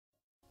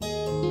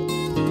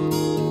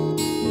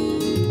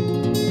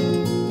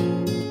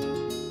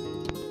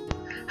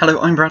Hello,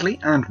 I'm Bradley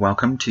and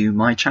welcome to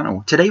my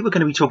channel. Today we're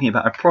going to be talking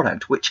about a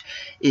product which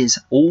is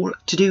all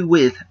to do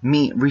with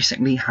me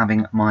recently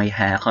having my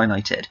hair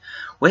highlighted,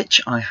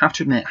 which I have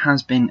to admit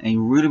has been a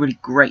really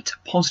great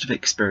positive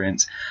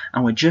experience,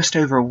 and we're just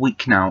over a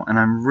week now and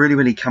I'm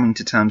really coming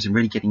to terms and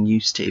really getting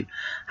used to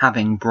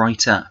having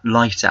brighter,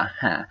 lighter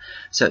hair.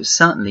 So it's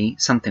certainly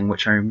something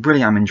which I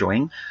really am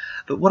enjoying.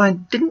 But what I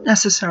didn't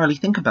necessarily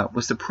think about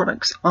was the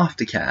product's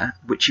aftercare,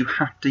 which you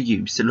have to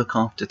use to look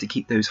after to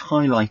keep those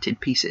highlighted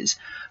pieces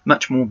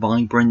much more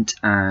vibrant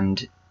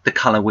and the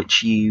colour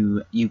which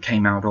you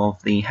came out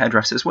of the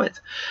hairdressers with.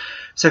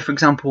 So for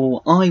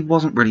example, I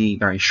wasn't really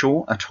very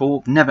sure at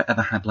all, never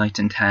ever had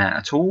lightened hair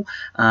at all,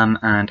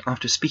 and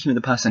after speaking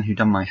with the person who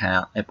done my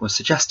hair, it was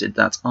suggested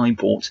that I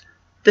bought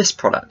this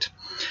product.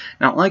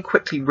 Now I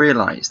quickly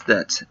realised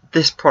that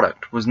this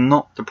product was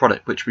not the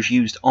product which was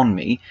used on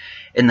me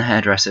in the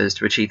hairdressers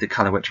to achieve the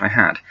colour which I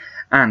had.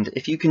 And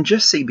if you can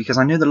just see, because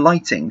I know the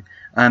lighting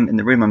in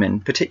the room I'm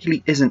in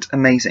particularly isn't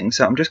amazing,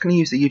 so I'm just going to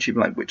use the YouTube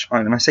light, which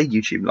when I say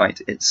YouTube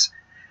light, it's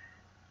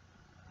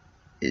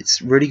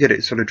really good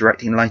at sort of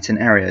directing light in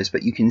areas,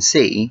 but you can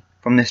see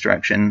from this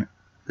direction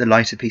the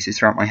lighter pieces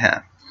throughout my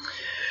hair.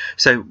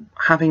 So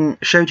having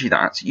showed you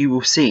that, you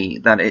will see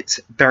that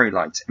it's very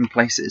light in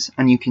places,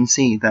 and you can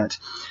see that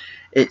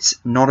it's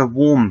not a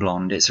warm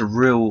blonde, it's a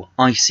real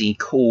icy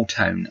cool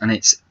tone, and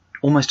it's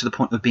almost to the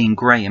point of being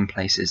grey in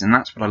places, and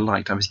that's what I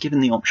liked. I was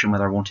given the option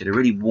whether I wanted a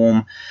really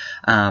warm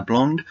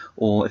blonde,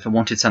 or if I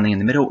wanted something in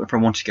the middle, if I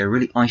wanted to go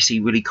really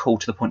icy, really cool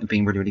to the point of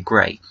being really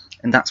grey,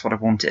 and that's what I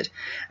wanted.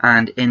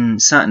 And in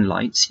certain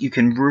lights you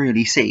can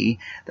really see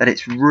that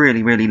it's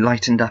really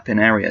lightened up in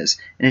areas,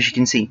 and as you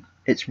can see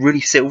it's really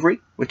silvery,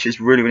 which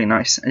is really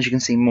nice. As you can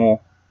see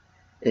more,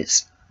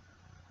 it's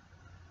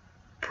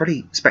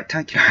pretty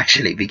spectacular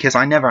actually, because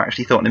I never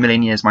actually thought in a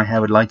million years my hair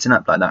would lighten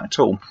up like that at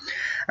all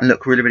and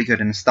look really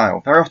good in the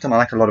style. Very often I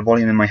like a lot of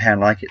volume in my hair,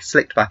 like it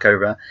slicked back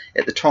over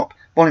at the top,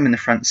 volume in the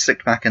front,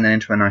 slicked back, and then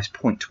into a nice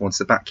point towards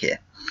the back here.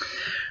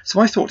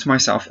 So I thought to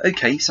myself,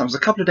 okay, so I was a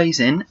couple of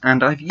days in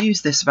and I've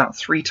used this about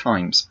 3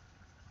 times.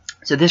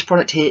 So this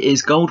product here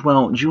is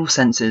Goldwell Dual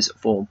Sensors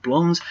for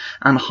blondes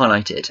and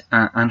highlights,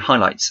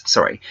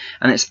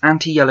 and it's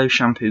anti-yellow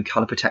shampoo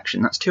colour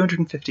protection. That's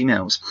 250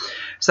 ml.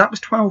 So that was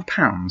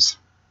 £12.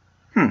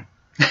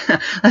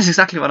 That's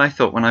exactly what I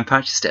thought when I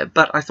purchased it.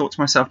 But I thought to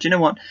myself, do you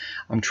know what?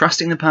 I'm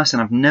trusting the person.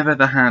 I've never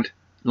ever had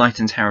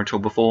lightened hair at all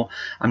before.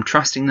 I'm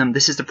trusting them.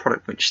 This is the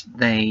product which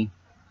they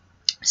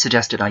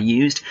suggested I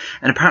used,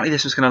 and apparently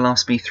this was going to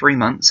last me 3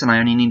 months, and I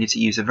only needed to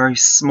use a very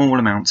small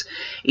amount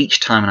each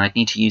time, and I'd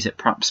need to use it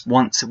perhaps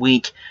once a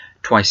week,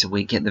 twice a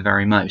week at the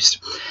very most.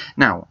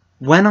 Now,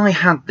 when I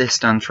had this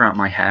done throughout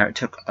my hair, it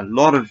took a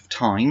lot of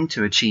time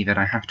to achieve it,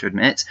 I have to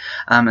admit,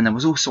 and there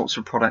was all sorts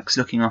of products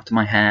looking after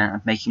my hair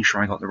and making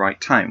sure I got the right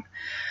tone.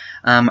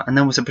 And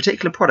there was a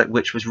particular product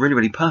which was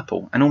really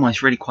purple and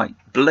almost really quite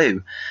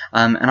blue,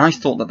 and I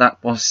thought that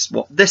that was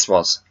what this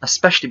was,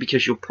 especially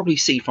because you'll probably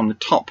see from the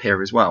top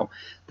here as well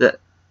that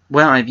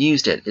where I've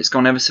used it, it's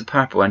gone ever so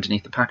purple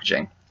underneath the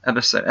packaging,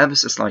 ever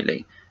so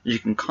slightly, as you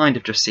can kind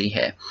of just see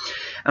here.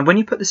 And when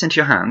you put this into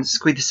your hands,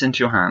 squeeze this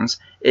into your hands,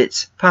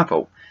 it's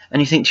purple,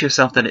 and you think to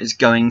yourself that it is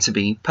going to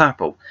be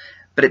purple,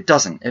 but it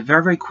doesn't. It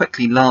very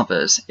quickly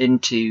lavas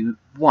into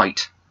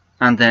white,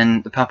 and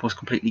then the purple is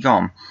completely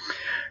gone.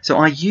 So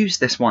I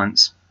used this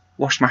once,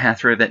 washed my hair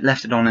through it,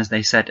 left it on as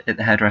they said at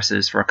the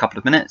hairdressers for a couple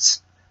of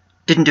minutes.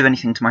 Didn't do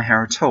anything to my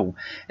hair at all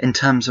in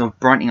terms of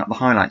brightening up the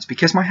highlights,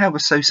 because my hair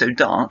was so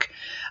dark.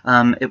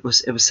 It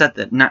was said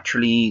that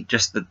naturally,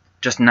 just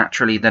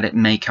naturally, that it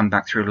may come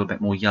back through a little bit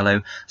more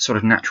yellow, sort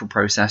of natural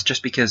process,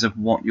 just because of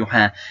what your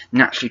hair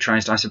naturally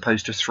tries, I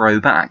suppose, to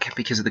throw back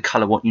because of the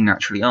colour what you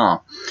naturally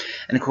are.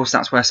 And of course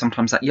that's where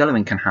sometimes that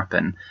yellowing can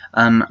happen.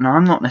 Now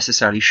I'm not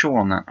necessarily sure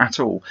on that at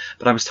all,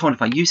 but I was told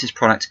if I use this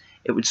product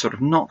it would sort of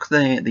knock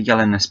the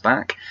yellowness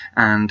back,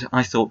 and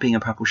I thought, being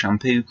a purple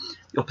shampoo,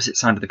 the opposite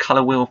side of the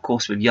colour wheel, of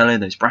course, with yellow,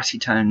 those brassy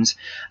tones,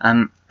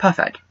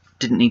 perfect.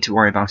 Didn't need to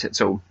worry about it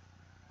at all.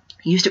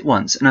 Used it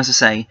once, and as I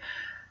say,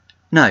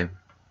 no,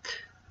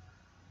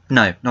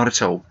 not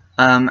at all.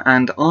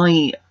 And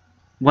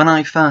when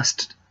I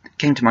first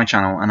came to my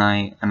channel and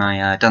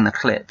I done the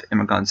clip in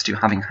regards to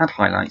having had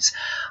highlights,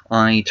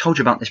 I told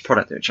you about this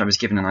product which I was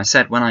given, and I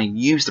said when I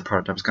used the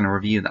product I was going to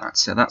review that,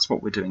 so that's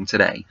what we're doing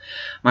today.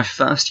 My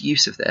first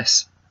use of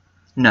this,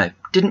 no,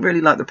 didn't really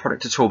like the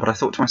product at all, but I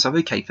thought to myself,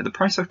 okay, for the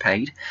price I've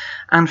paid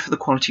and for the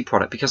quality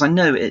product, because I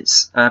know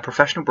it's a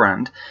professional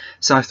brand,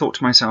 so I thought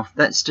to myself,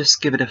 let's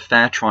just give it a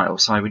fair trial.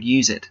 So I would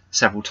use it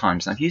several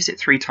times, and I've used it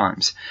 3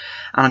 times,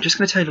 and I'm just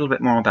going to tell you a little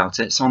bit more about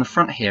it. So on the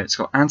front here it's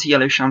got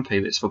anti-yellow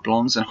shampoo, it's for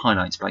blondes and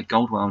highlights by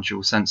Goldwell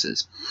Dual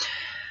Sensors.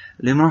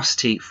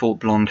 Luminosity for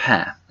blonde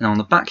hair, and on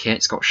the back here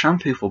it's got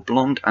shampoo for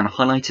blonde and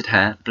highlighted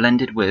hair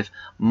blended with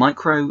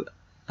micro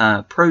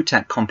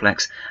Protect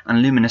Complex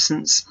and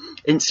Luminescence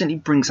instantly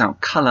brings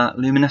out colour,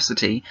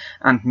 luminosity,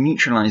 and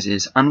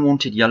neutralises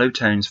unwanted yellow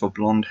tones for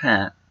blonde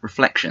hair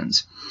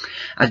reflections.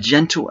 As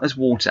gentle as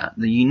water,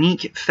 the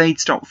unique fade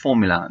stop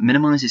formula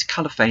minimises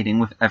colour fading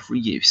with every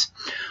use.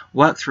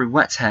 Work through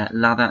wet hair,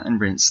 lather and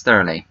rinse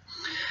thoroughly.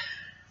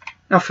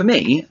 Now for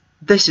me,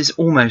 this is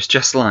almost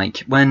just like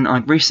when I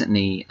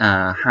recently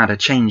had a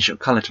change of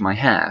colour to my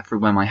hair through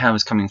when my hair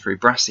was coming through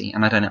brassy,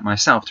 and I done it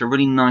myself to a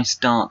really nice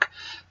dark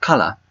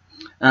colour.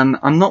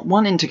 I'm not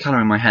one into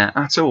colouring my hair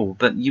at all,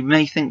 but you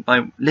may think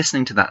by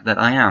listening to that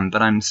I am,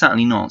 but I'm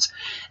certainly not.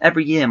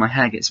 Every year my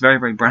hair gets very,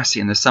 very brassy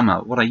in the summer.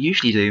 What I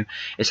usually do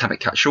is have it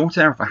cut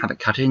shorter, if I have it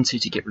cut into,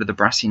 to get rid of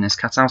the brassiness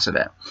cut out of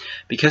it.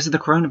 Because of the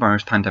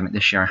coronavirus pandemic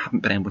this year, I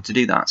haven't been able to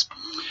do that.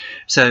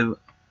 So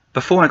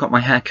before I got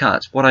my hair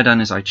cut, what I done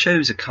is I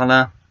chose a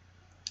colour,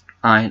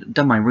 I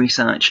done my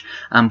research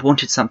and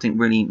wanted something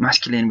really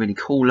masculine, really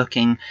cool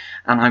looking,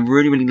 and I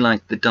really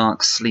liked the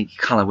dark, sleek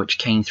colour which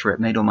came through.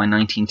 It made all my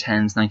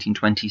 1910s,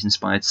 1920s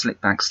inspired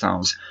slick back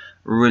styles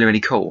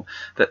really cool.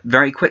 But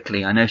very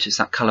quickly I noticed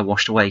that colour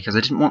washed away because I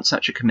didn't want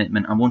such a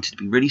commitment. I wanted to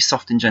be really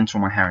soft and gentle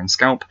on my hair and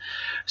scalp,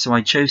 so I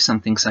chose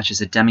something such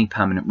as a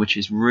demi-permanent, which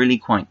is really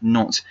quite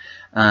not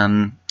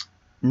a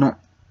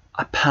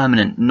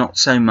permanent, not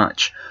so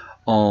much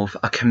of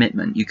a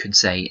commitment, you could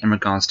say, in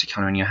regards to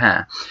colouring your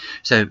hair.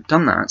 So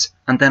done that,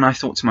 and then I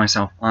thought to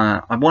myself,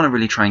 I want to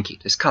really try and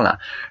keep this colour.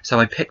 So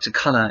I picked a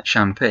colour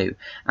shampoo,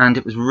 and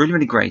it was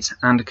really great,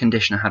 and a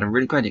conditioner. I had a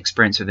really great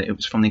experience with it. It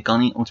was from the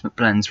Garnier Ultimate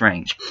Blends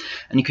range,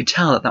 and you could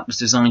tell that was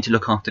designed to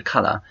look after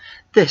colour.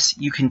 This,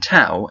 you can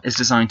tell, is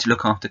designed to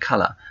look after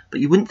colour, but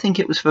you wouldn't think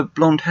it was for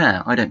blonde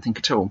hair. I don't think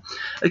at all.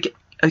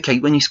 Okay,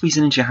 when you squeeze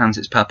it into your hands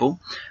it's purple,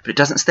 but it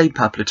doesn't stay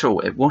purple at all.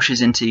 It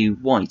washes into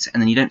white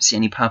and then you don't see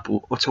any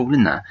purple at all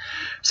in there.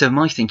 So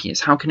my thinking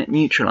is, how can it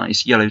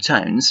neutralise yellow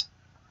tones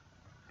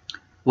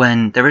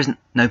when there isn't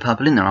no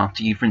purple in there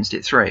after you've rinsed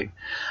it through?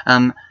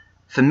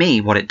 For me,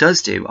 what it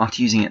does do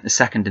after using it the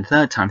second and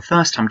third time,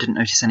 first time didn't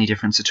notice any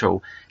difference at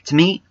all. To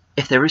me,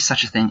 if there is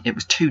such a thing, it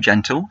was too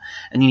gentle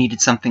and you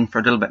needed something for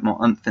a little bit more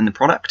oomph in the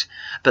product.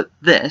 But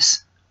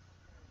this,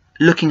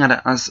 looking at it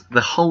as the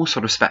whole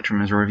sort of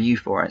spectrum as a review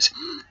for it,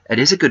 it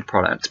is a good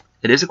product,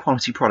 it is a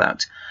quality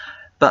product,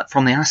 but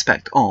from the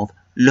aspect of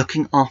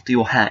looking after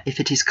your hair if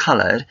it is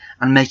coloured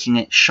and making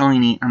it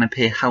shiny and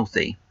appear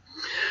healthy.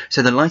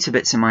 So the lighter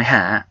bits in my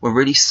hair were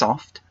really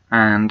soft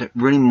and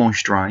really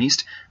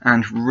moisturised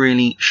and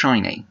really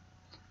shiny.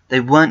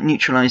 They weren't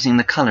neutralising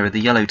the colour of the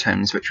yellow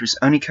tones, which was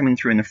only coming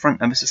through in the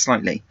front ever so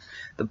slightly.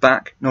 The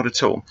back, not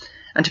at all.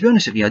 And to be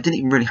honest with you, I didn't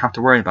even really have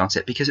to worry about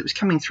it because it was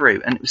coming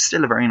through and it was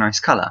still a very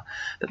nice colour.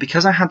 But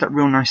because I had that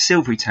real nice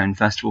silvery tone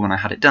first of all when I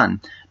had it done,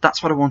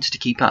 that's what I wanted to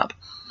keep up.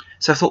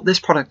 So I thought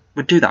this product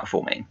would do that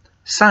for me.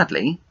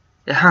 Sadly,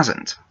 it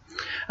hasn't.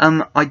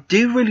 I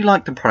do really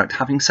like the product.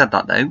 Having said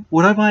that though,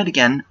 would I buy it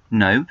again?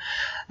 No.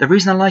 The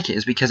reason I like it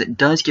is because it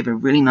does give a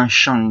really nice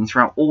shine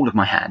throughout all of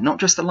my hair, not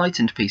just the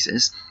lightened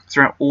pieces,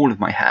 throughout all of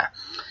my hair.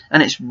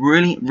 And it's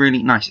really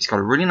nice. It's got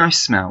a really nice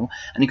smell,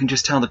 and you can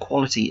just tell the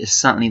quality is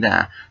certainly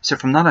there. So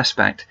from that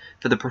aspect,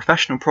 for the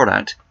professional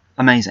product,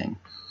 amazing.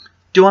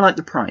 Do I like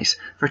the price?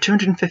 For a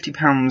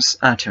 £250,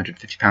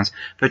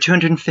 for a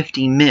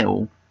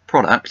 250ml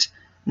product,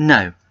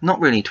 no, not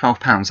really,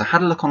 £12. I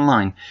had a look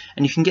online,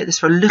 and you can get this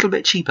for a little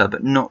bit cheaper,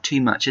 but not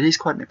too much. It is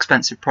quite an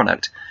expensive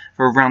product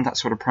for around that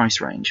sort of price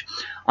range.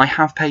 I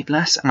have paid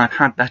less, and I've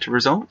had better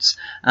results,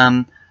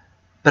 but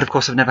of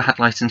course I've never had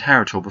lightened hair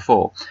at all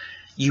before.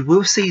 You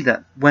will see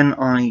that when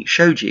I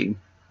showed you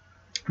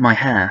my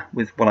hair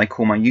with what I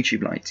call my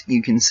YouTube light,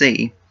 you can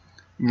see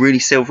really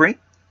silvery.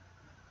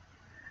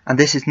 And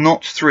this is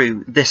not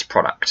through this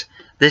product.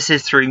 This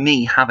is through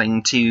me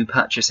having to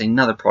purchase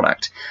another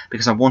product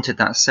because I wanted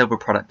that silver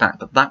product back.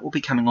 But that will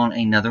be coming on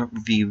another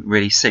review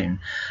really soon.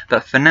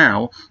 But for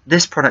now,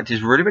 this product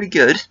is really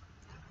good.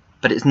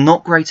 But it's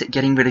not great at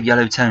getting rid of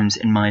yellow tones,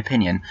 in my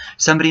opinion.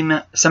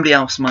 Somebody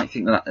else might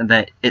think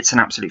that it's an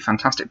absolute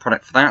fantastic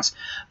product for that,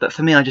 but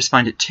for me, I just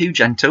find it too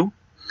gentle.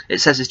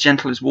 It says as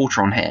gentle as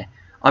water on here.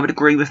 I would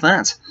agree with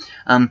that.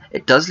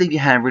 It does leave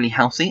your hair really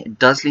healthy. It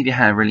does leave your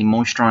hair really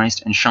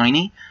moisturised and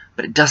shiny,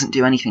 but it doesn't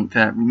do anything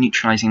for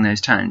neutralising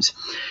those tones.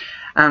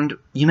 And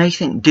you may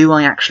think, do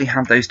I actually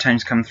have those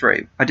tones come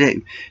through? I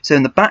do. So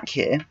in the back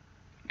here,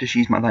 just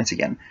use my light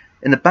again.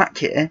 In the back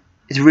here,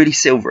 it's really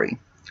silvery.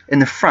 In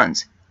the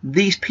front,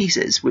 these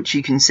pieces, which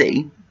you can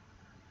see,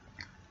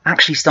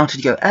 actually started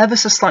to go ever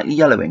so slightly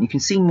yellow in. You can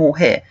see more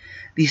here.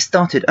 These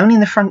started, only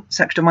in the front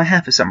section of my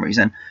hair for some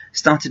reason,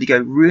 started to go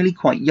really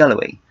quite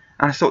yellowy.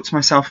 And I thought to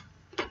myself,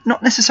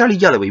 not necessarily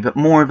yellowy, but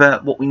more of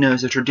a what we know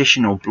as a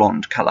traditional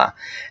blonde colour.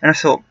 And I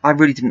thought, I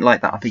really didn't like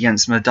that up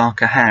against my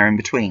darker hair in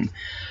between.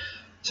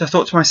 So I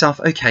thought to myself,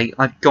 okay,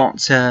 I've got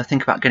to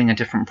think about getting a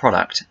different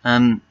product.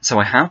 So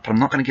I have, but I'm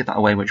not going to give that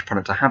away which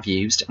product I have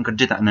used. I'm going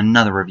to do that in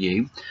another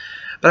review.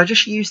 But I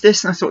just used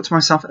this and I thought to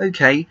myself,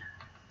 okay,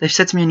 they've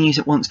said to me I use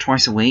it once,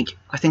 twice a week.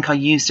 I think I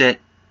used it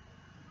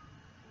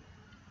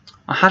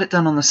I had it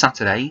done on the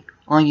Saturday,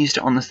 I used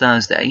it on the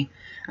Thursday,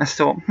 and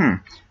thought,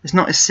 it's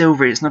not as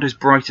silvery, it's not as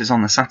bright as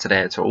on the Saturday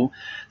at all.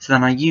 So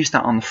then I used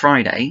that on the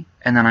Friday,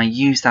 and then I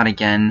used that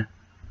again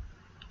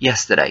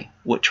yesterday,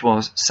 which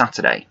was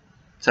Saturday.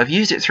 So I've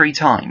used it 3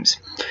 times,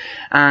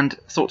 and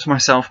thought to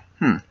myself,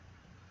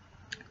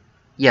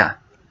 yeah,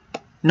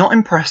 not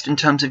impressed in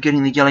terms of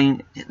getting the yellow,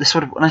 the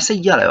sort of, when I say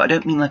yellow, I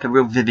don't mean like a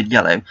real vivid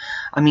yellow,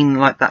 I mean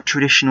like that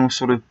traditional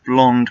sort of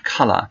blonde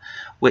colour,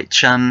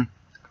 which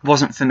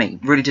wasn't for me.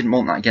 Really didn't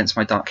want that against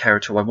my dark hair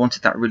at all. I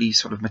wanted that really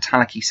sort of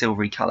metallic-y,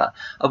 silvery colour.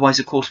 Otherwise,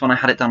 of course, when I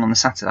had it done on the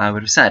Saturday, I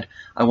would have said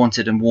I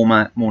wanted a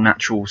warmer, more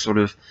natural sort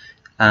of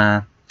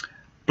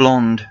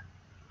blonde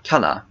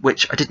colour,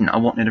 which I didn't. I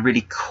wanted a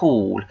really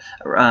cool,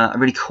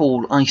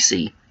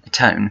 icy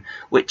tone,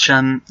 which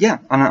yeah,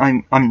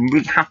 and I'm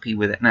really happy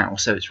with it now.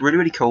 So it's really,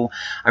 really cool.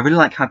 I really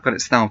like how I've got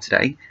it styled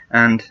today,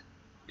 and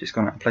just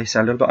gone out of place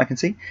there a little bit, I can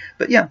see.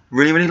 But yeah,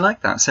 really, really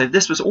like that. So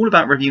this was all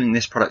about reviewing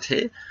this product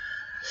here.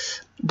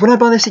 Would I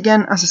buy this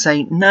again? As I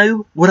say,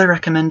 no. Would I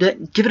recommend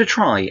it? Give it a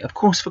try. Of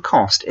course, for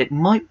cost, it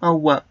might well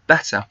work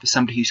better for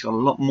somebody who's got a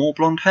lot more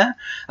blonde hair.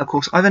 Of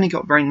course, I've only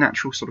got very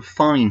natural sort of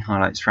fine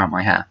highlights throughout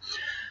my hair.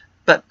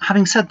 But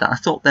having said that, I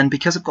thought then,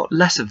 because I've got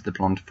less of the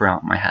blonde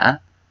throughout my hair,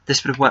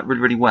 this would have worked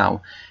really, really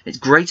well. It's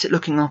great at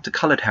looking after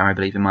coloured hair, I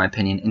believe, in my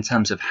opinion, in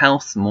terms of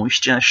health,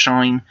 moisture,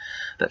 shine.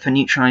 But for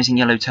neutralising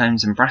yellow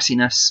tones and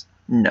brassiness,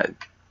 no.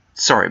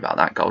 Sorry about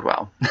that,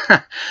 Goldwell.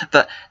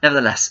 But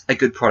nevertheless, a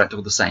good product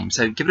all the same.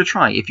 So give it a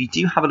try. If you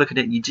do have a look at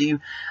it, you do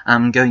go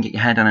and get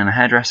your hair done in a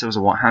hairdresser's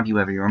or what have you,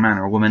 whether you're a man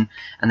or a woman,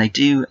 and they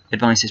do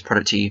advise this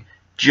product to you,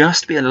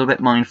 just be a little bit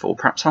mindful.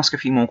 Perhaps ask a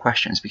few more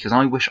questions, because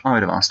I wish I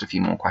would have asked a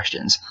few more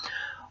questions.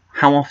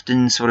 How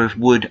often sort of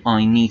would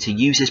I need to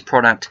use this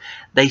product?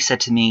 They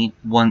said to me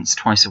once,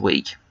 twice a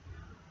week.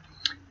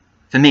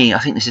 For me, I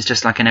think this is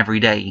just like an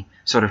everyday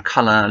sort of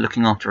colour,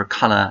 looking after a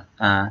colour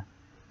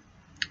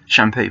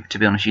shampoo, to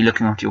be honest. You're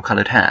looking after your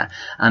coloured hair,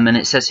 and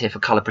it says here for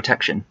colour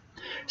protection.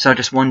 So I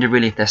just wonder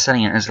really if they're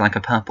selling it as like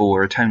a purple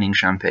or a toning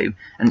shampoo,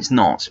 and it's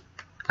not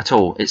at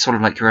all. It's sort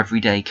of like your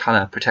everyday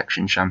colour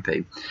protection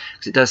shampoo,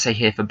 because it does say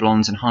here for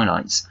blondes and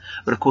highlights.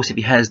 But of course, if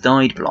your hair's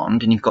dyed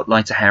blonde and you've got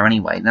lighter hair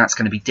anyway, that's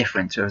going to be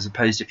different as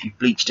opposed to if you've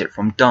bleached it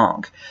from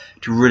dark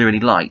to really, really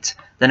light.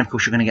 Then of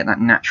course you're going to get that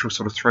natural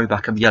sort of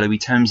throwback of yellowy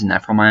tones in there,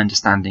 from my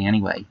understanding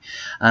anyway.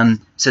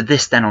 So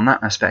this then on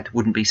that aspect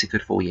wouldn't be so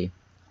good for you.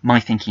 My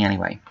thinking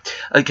anyway.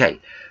 Okay,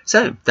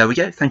 so there we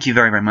go. Thank you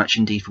very, very much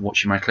indeed for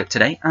watching my clip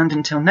today, and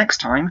until next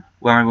time,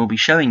 where I will be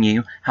showing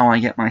you how I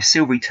get my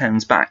silvery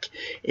tones back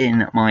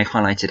in my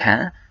highlighted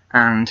hair,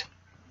 and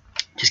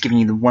just giving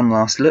you the one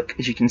last look.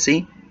 As you can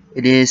see,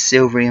 it is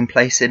silvery in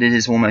places, it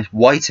is almost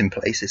white in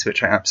places,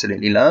 which I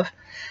absolutely love,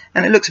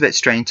 and it looks a bit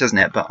strange, doesn't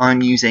it? But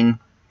I'm using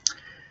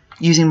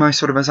my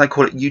sort of, as I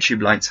call it,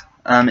 YouTube light.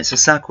 It's a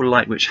circle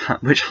light which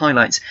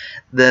highlights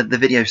the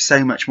video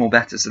so much more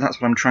better, so that's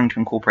what I'm trying to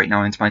incorporate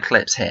now into my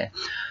clips here.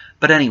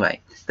 But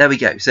anyway, there we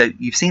go. So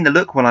you've seen the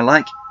look, what I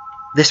like.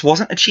 This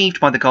wasn't achieved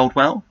by the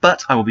Goldwell,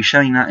 but I will be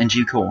showing that in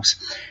due course.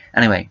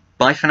 Anyway,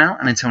 bye for now,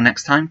 and until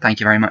next time, thank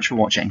you very much for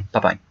watching.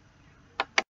 Bye-bye.